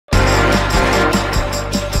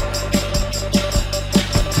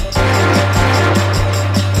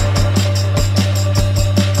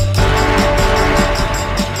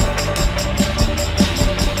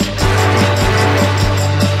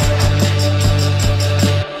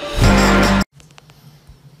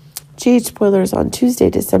GH Spoilers on Tuesday,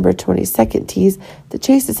 December 22nd tease that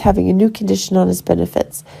Chase is having a new condition on his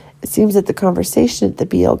benefits. It seems that the conversation at the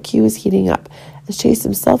BLQ is heating up, as Chase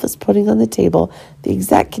himself is putting on the table the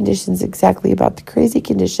exact conditions exactly about the crazy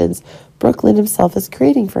conditions Brooklyn himself is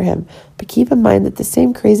creating for him. But keep in mind that the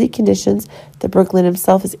same crazy conditions that Brooklyn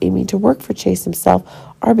himself is aiming to work for Chase himself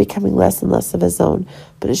are becoming less and less of his own.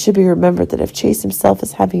 But it should be remembered that if Chase himself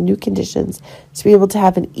is having new conditions, to be able to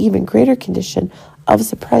have an even greater condition of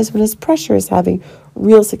surprise when his pressure is having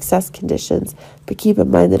real success conditions. But keep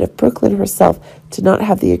in mind that if Brooklyn herself did not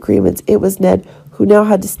have the agreements, it was Ned who now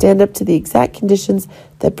had to stand up to the exact conditions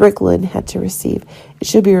that Brooklyn had to receive. It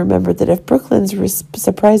should be remembered that if Brooklyn's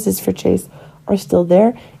surprises for Chase are still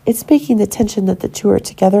there, it's making the tension that the two are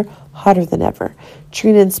together hotter than ever.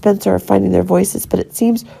 Trina and Spencer are finding their voices, but it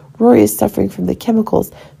seems Rory is suffering from the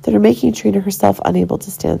chemicals that are making Trina herself unable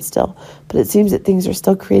to stand still. But it seems that things are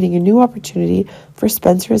still creating a new opportunity for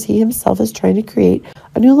Spencer, as he himself is trying to create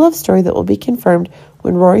a new love story that will be confirmed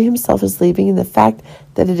when Rory himself is leaving, and the fact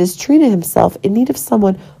that it is Trina himself in need of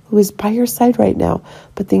someone who is by her side right now.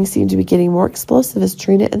 But things seem to be getting more explosive as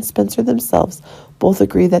Trina and Spencer themselves both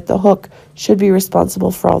agree that the Hook should be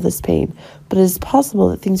responsible for all this pain. But it is possible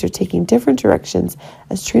that things are taking different directions,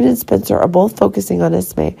 as Trina and Spencer are both focusing on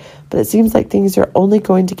Esme. But it seems like things are only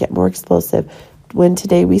going to get more explosive when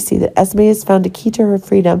today we see that Esme has found a key to her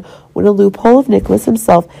freedom when a loophole of Nicholas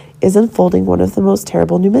himself is unfolding one of the most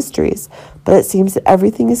terrible new mysteries. But it seems that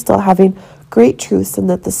everything is still having great truths, and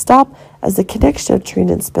that the stop as the connection of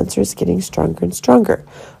Trina and Spencer is getting stronger and stronger.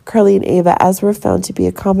 Carly and Ava, as were found to be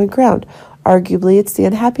a common ground. Arguably, it's the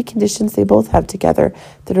unhappy conditions they both have together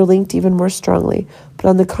that are linked even more strongly. But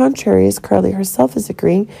on the contrary, as Carly herself is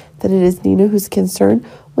agreeing that it is Nina who's concerned,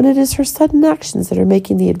 when it is her sudden actions that are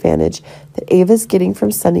making the advantage that Ava is getting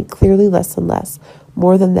from Sunny clearly less and less.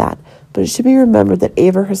 More than that, but it should be remembered that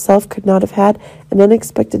Ava herself could not have had an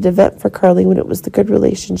unexpected event for Carly when it was the good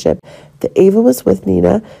relationship that Ava was with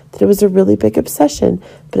Nina, that it was a really big obsession.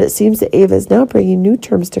 But it seems that Ava is now bringing new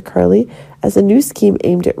terms to Carly as a new scheme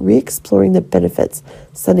aimed at re-exploring the benefits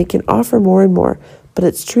Sunny can offer more and more. But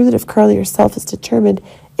it's true that if Carly herself is determined,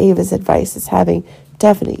 Ava's advice is having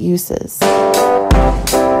definite uses.